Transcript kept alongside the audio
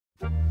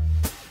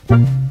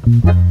This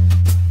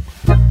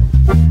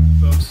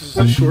is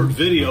a short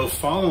video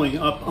following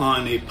up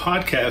on a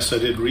podcast I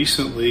did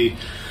recently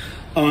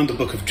on the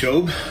book of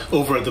Job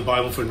over at the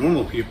Bible for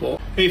Normal People.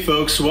 Hey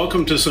folks,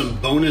 welcome to some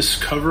bonus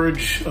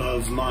coverage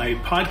of my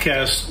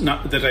podcast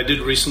that I did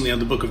recently on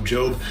the book of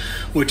Job,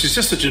 which is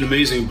just such an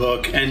amazing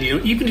book. And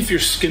even if you're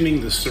skimming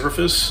the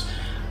surface,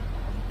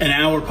 an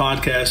hour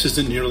podcast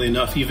isn't nearly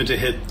enough even to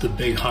hit the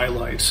big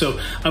highlights. So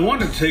I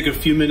wanted to take a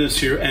few minutes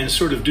here and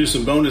sort of do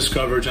some bonus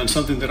coverage on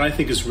something that I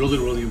think is really,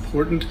 really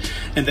important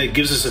and that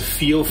gives us a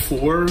feel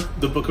for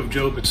the book of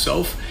Job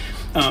itself.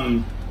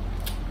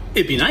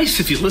 It'd be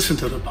nice if you listen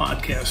to the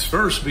podcast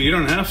first, but you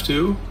don't have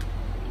to.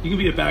 You can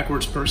be a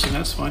backwards person,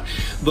 that's fine.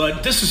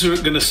 But this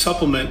is going to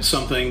supplement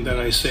something that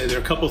I say there,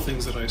 a couple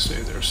things that I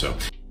say there. So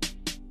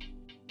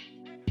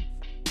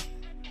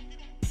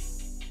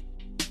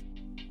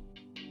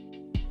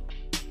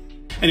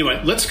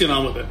anyway, let's get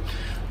on with it.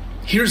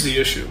 Here's the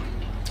issue.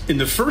 In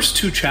the first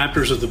two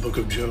chapters of the book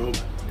of Job,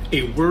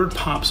 a word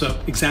pops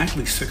up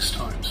exactly 6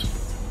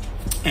 times.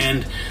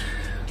 And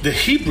the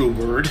Hebrew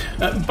word,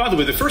 by the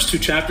way, the first 2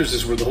 chapters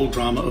is where the whole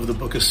drama of the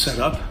book is set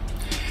up.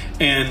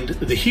 And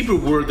the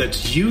Hebrew word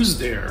that's used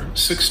there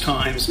 6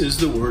 times is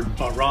the word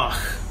barak.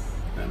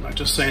 I'm not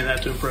just saying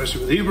that to impress you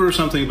with Hebrew or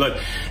something, but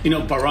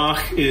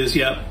Barak is,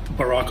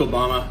 Barack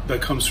Obama,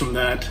 that comes from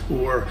that,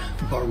 or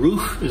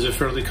Baruch is a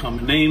fairly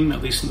common name,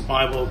 at least in the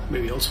Bible,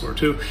 maybe elsewhere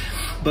too.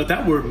 But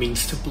that word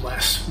means to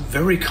bless,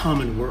 very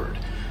common word.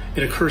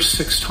 It occurs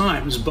 6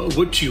 times, but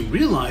what you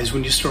realize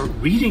when you start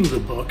reading the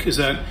book is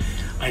that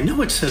I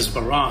know it says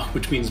Barak,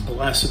 which means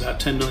bless, about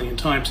 10 million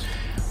times,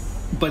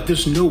 but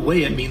there's no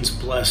way it means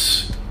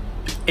bless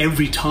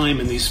every time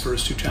in these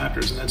first 2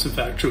 chapters, and that's in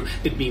fact true.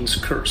 It means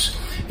curse.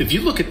 If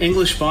you look at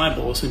English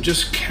Bibles and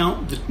just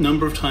count the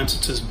number of times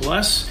it says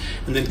bless,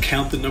 and then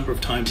count the number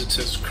of times it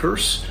says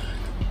curse,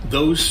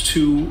 those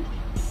 2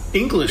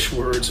 English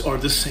words are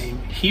the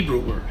same Hebrew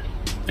word.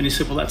 And you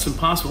say, well, that's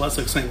impossible. That's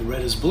like saying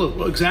red is blue.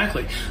 Well,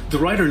 exactly. The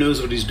writer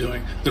knows what he's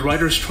doing. The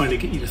writer is trying to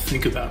get you to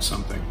think about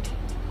something.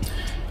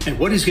 And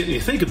what he's getting you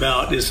to think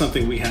about is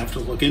something we have to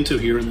look into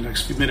here in the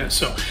next few minutes.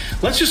 So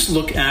let's just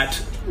look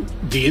at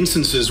the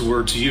instances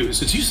where it's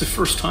used. It's used the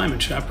first time in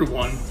chapter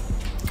 1,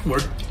 where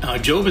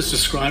Job is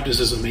described as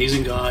this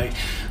amazing guy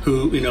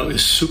who,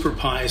 is super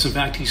pious. In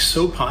fact, he's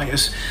so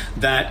pious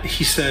that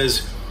he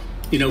says,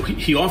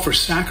 he offers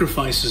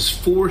sacrifices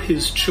for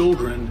his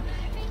children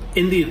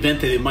in the event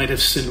that they might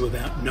have sinned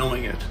without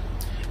knowing it.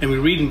 And we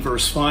read in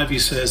verse 5, he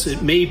says,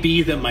 "It may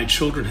be that my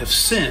children have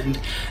sinned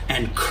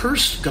and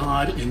cursed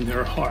God in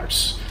their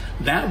hearts."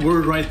 That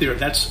word right there,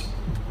 that's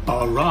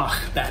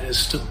barak, that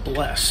is to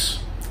bless.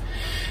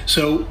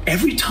 So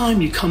every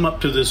time you come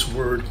up to this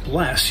word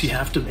bless, you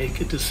have to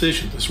make a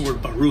decision. This word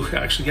baruch,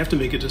 actually, you have to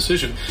make a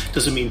decision.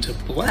 Does it mean to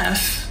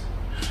bless,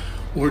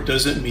 or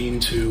does it mean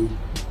to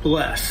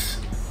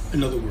bless?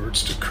 In other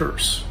words, to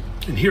curse.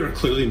 And here it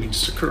clearly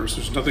means to curse.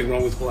 There's nothing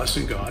wrong with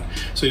blessing God.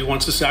 So he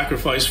wants to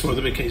sacrifice for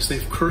them in case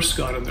they've cursed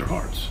God in their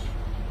hearts.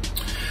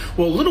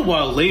 Well, a little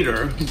while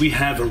later, we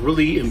have a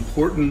really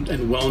important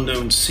and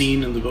well-known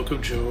scene in the book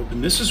of Job.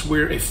 And this is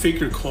where a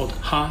figure called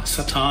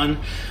Ha-Satan,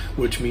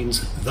 which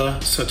means the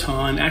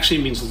Satan,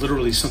 actually means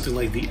literally something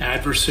like the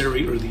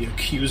adversary or the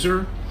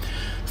accuser.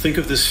 Think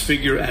of this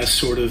figure as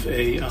sort of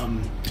a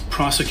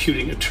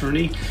prosecuting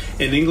attorney.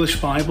 In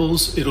English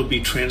Bibles, it'll be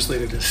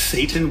translated as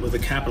Satan with a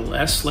capital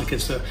S, like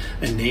it's a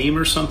name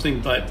or something,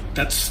 but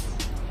that's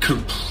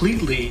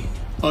completely,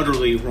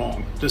 utterly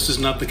wrong. This is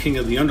not the king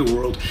of the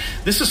underworld.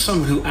 This is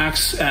someone who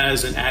acts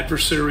as an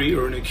adversary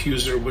or an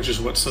accuser, which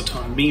is what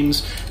Satan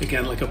means,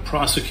 again, like a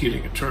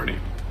prosecuting attorney.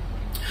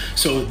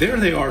 So there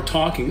they are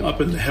talking up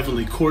in the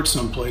heavenly court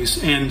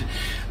someplace, and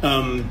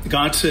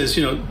God says,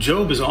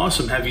 Job is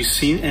awesome. Have you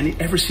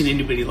ever seen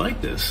anybody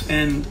like this?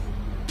 And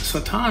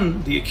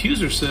Satan, the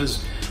accuser,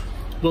 says,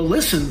 well,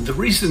 listen, the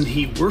reason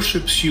he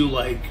worships you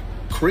like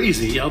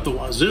crazy out the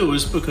wazoo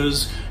is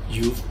because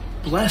you've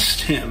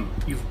blessed him.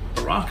 You've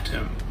baraked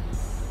him.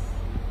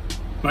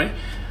 Right?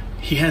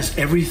 He has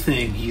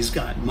everything. He's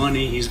got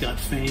money. He's got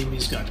fame.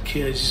 He's got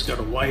kids. He's got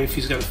a wife.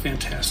 He's got a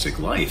fantastic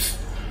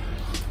life.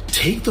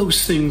 Take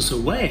those things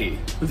away,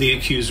 the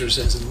accuser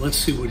says, and let's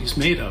see what he's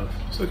made of.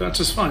 So God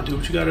says, fine, do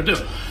what you got to do.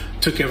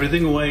 Took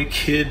everything away,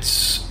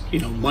 kids,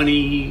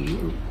 money,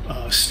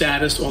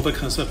 status, all that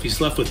kind of stuff.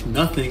 He's left with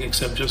nothing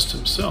except just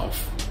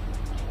himself.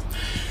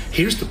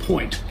 Here's the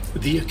point.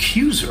 The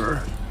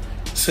accuser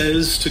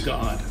says to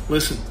God,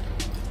 listen,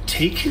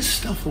 take his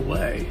stuff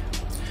away,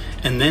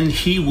 and then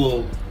he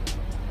will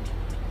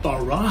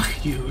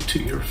barak you to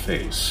your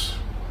face.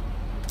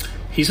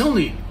 He's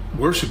only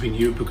worshiping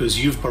you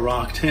because you've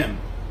baraked him,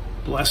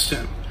 blessed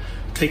him.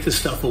 Take the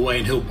stuff away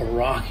and he'll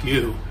barak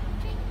you,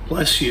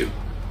 bless you,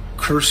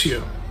 curse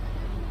you.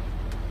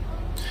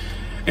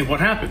 And what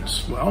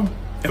happens? Well,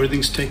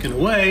 everything's taken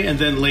away, and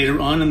then later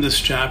on in this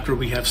chapter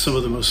we have some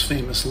of the most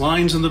famous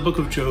lines in the book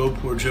of Job,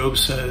 where Job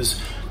says,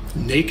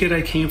 "Naked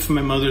I came from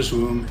my mother's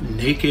womb,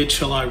 naked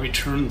shall I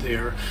return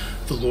there.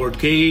 The Lord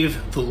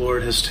gave, the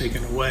Lord has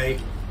taken away.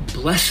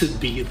 Blessed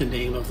be the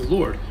name of the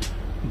Lord."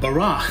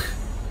 Barach.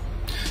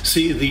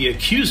 See, the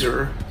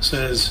accuser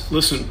says,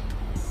 listen,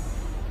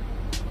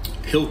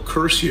 he'll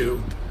curse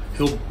you,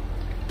 he'll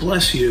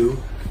bless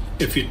you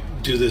if you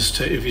do this,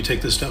 if you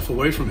take this stuff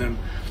away from him.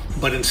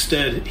 But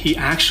instead, he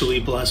actually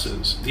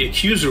blesses. The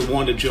accuser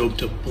wanted Job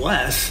to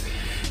bless.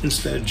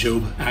 Instead,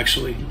 Job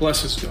actually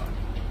blesses God.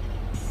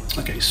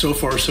 Okay, so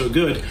far so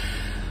good.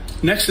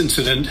 Next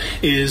incident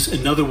is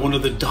another one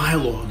of the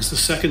dialogues, the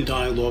second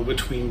dialogue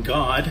between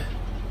God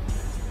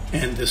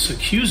and this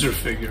accuser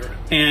figure.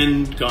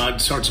 And God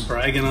starts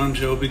bragging on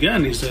Job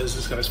again. He says,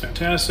 this guy's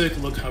fantastic.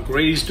 Look how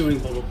great he's doing,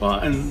 blah, blah, blah.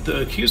 And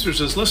the accuser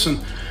says,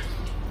 listen,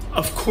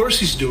 of course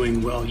he's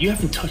doing well. You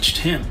haven't touched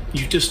him.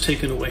 You've just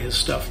taken away his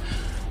stuff.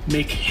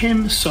 Make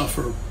him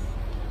suffer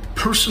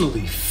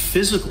personally,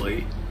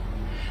 physically,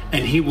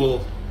 and he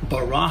will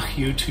barach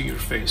you to your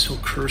face. He'll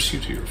curse you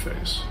to your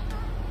face.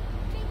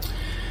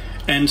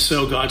 And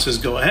so God says,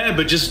 go ahead,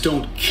 but just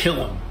don't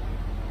kill him.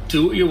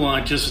 Do what you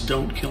want, just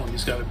don't kill him.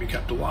 He's got to be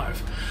kept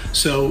alive.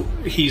 So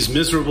he's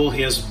miserable.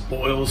 He has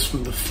boils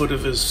from the foot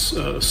of his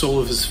sole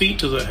of his feet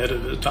to the head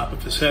of the top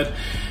of his head,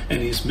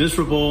 and he's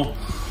miserable.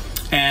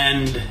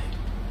 And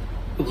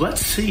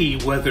let's see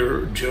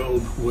whether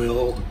Job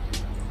will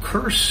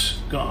curse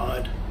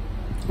God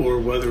or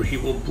whether he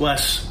will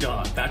bless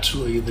God. That's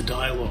really the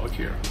dialogue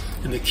here.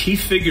 And the key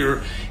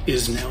figure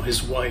is now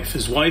his wife.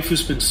 His wife,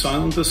 who's been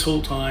silent this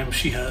whole time,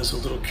 she has a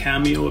little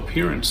cameo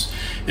appearance.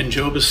 And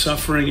Job is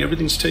suffering.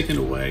 Everything's taken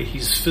away.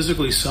 He's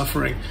physically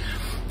suffering.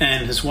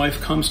 And his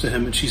wife comes to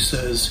him and she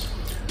says,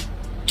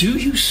 do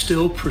you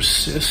still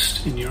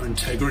persist in your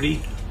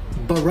integrity?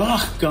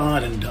 Barach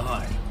God and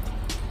die.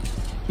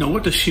 Now,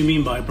 what does she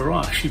mean by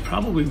barach? She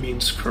probably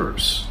means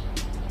curse.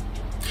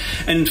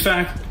 And in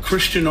fact,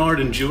 Christian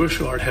art and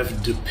Jewish art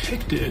have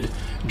depicted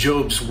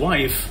Job's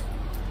wife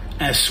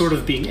as sort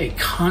of being a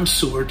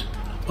consort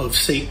of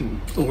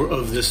Satan, or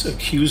of this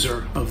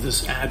accuser, of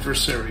this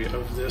adversary,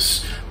 of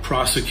this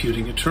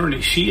prosecuting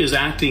attorney. She is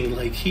acting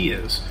like he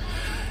is.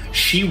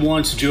 She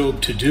wants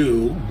Job to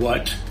do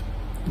what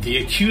the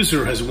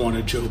accuser has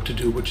wanted Job to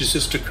do, which is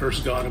just to curse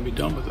God and be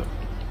done with it.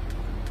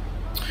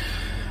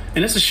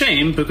 And it's a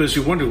shame, because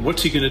you wonder,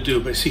 what's he going to do?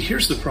 But see,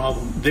 here's the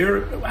problem.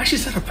 Actually,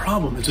 it's not a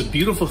problem. It's a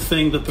beautiful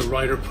thing that the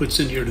writer puts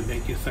in here to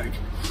make you think.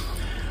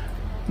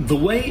 The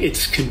way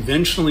it's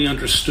conventionally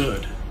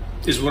understood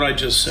is what I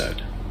just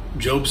said.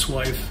 Job's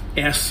wife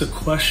asks a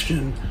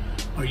question,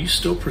 are you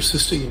still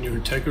persisting in your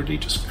integrity?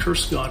 Just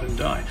curse God and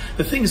die.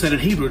 The thing is that in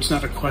Hebrew, it's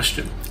not a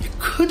question. It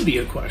could be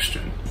a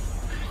question,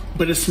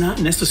 but it's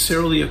not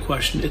necessarily a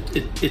question.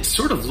 It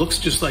sort of looks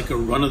just like a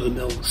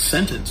run-of-the-mill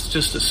sentence,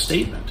 just a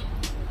statement.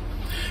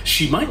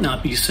 She might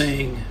not be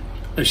saying,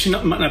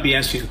 might not be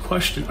asking a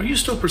question, are you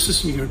still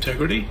persisting in your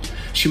integrity?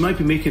 She might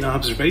be making an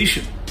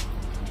observation.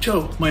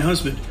 Job, my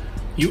husband,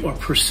 you are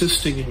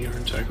persisting in your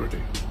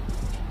integrity.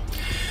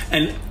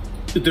 And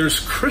there's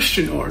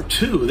Christian art,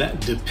 too,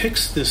 that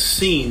depicts this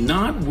scene,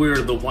 not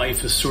where the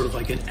wife is sort of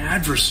like an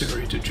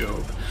adversary to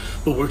Job,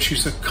 but where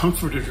she's a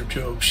comforter to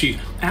Job. She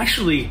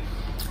actually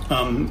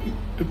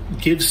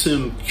gives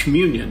him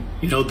communion,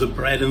 the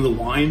bread and the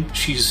wine.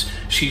 She's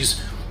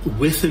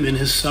with him in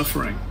his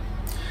suffering.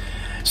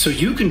 So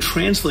you can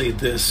translate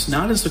this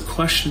not as a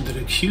question that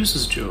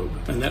accuses Job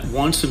and that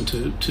wants him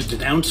to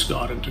denounce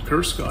God and to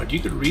curse God. You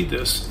could read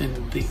this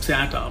in the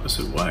exact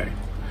opposite way.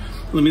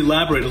 Let me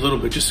elaborate a little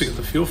bit just to get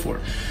the feel for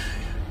it.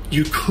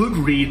 You could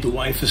read the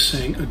wife as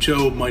saying,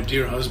 Job, my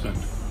dear husband,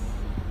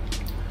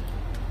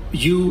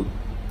 you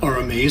are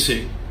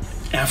amazing.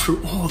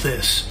 After all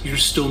this, you're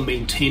still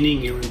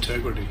maintaining your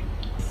integrity.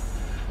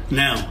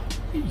 Now,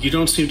 you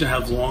don't seem to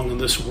have long in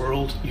this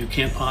world. You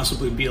can't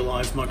possibly be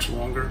alive much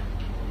longer.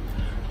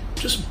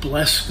 Just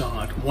bless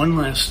God one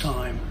last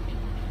time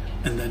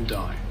and then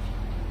die.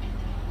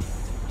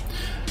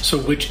 So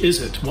which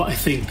is it? Well, I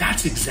think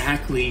that's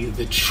exactly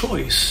the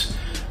choice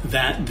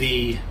that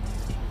the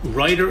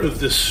writer of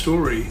this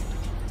story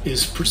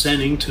is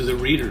presenting to the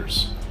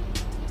readers.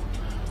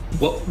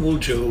 What will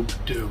Job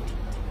do?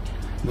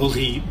 Will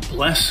he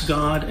bless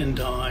God and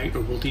die,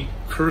 or will he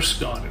curse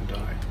God and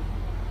die?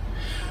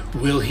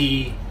 Will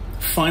he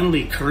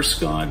finally curse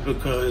God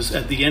because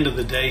at the end of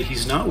the day,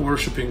 he's not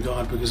worshiping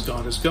God because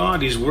God is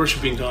God. He's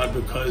worshiping God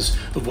because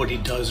of what he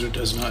does or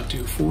does not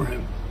do for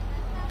him.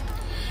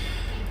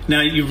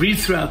 Now, you read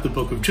throughout the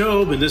book of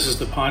Job, and this is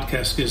the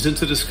podcast, gets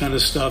into this kind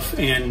of stuff,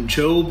 and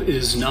Job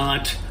is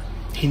not,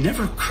 he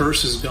never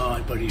curses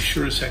God, but he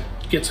sure as heck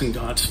gets in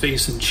God's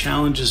face and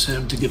challenges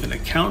him to give an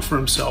account for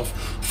himself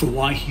for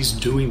why he's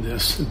doing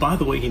this. And by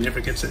the way, he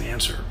never gets an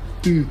answer.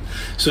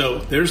 So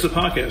there's the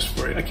podcast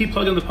for you. I keep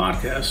plugging the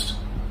podcast.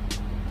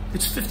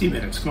 It's 50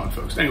 minutes. Come on,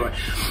 folks. Anyway,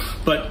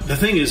 but the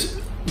thing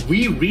is,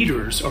 we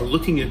readers are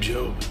looking at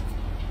Job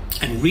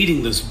and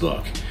reading this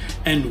book,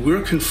 and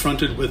we're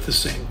confronted with the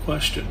same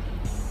question.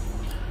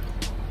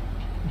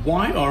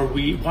 Why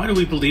do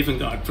we believe in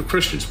God? For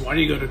Christians, why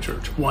do you go to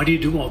church? Why do you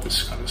do all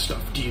this kind of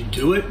stuff? Do you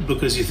do it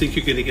because you think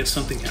you're going to get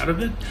something out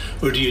of it?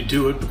 Or do you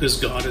do it because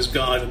God is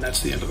God and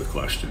that's the end of the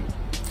question?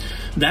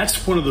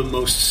 That's one of the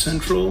most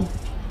central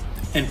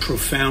and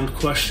profound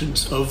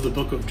questions of the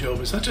book of Job.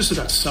 It's not just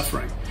about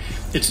suffering.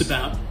 It's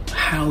about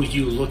how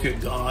you look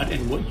at God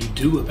and what you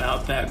do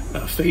about that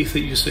faith that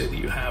you say that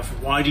you have.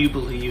 Why do you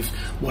believe?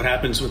 What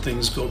happens when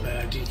things go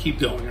bad? Do you keep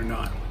going or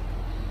not?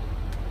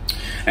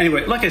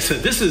 Anyway, like I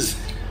said,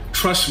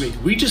 trust me,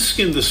 we just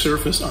skimmed the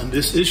surface on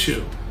this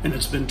issue, and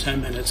it's been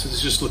 10 minutes.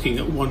 It's just looking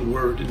at one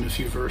word in a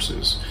few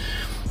verses.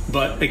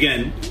 But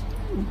again,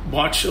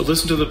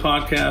 listen to the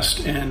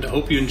podcast, and I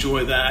hope you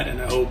enjoy that,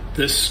 and I hope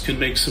this can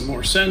make some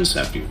more sense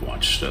after you've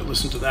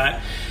listened to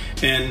that.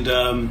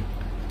 And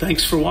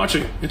thanks for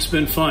watching. It's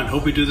been fun.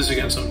 Hope we do this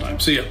again sometime.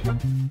 See ya.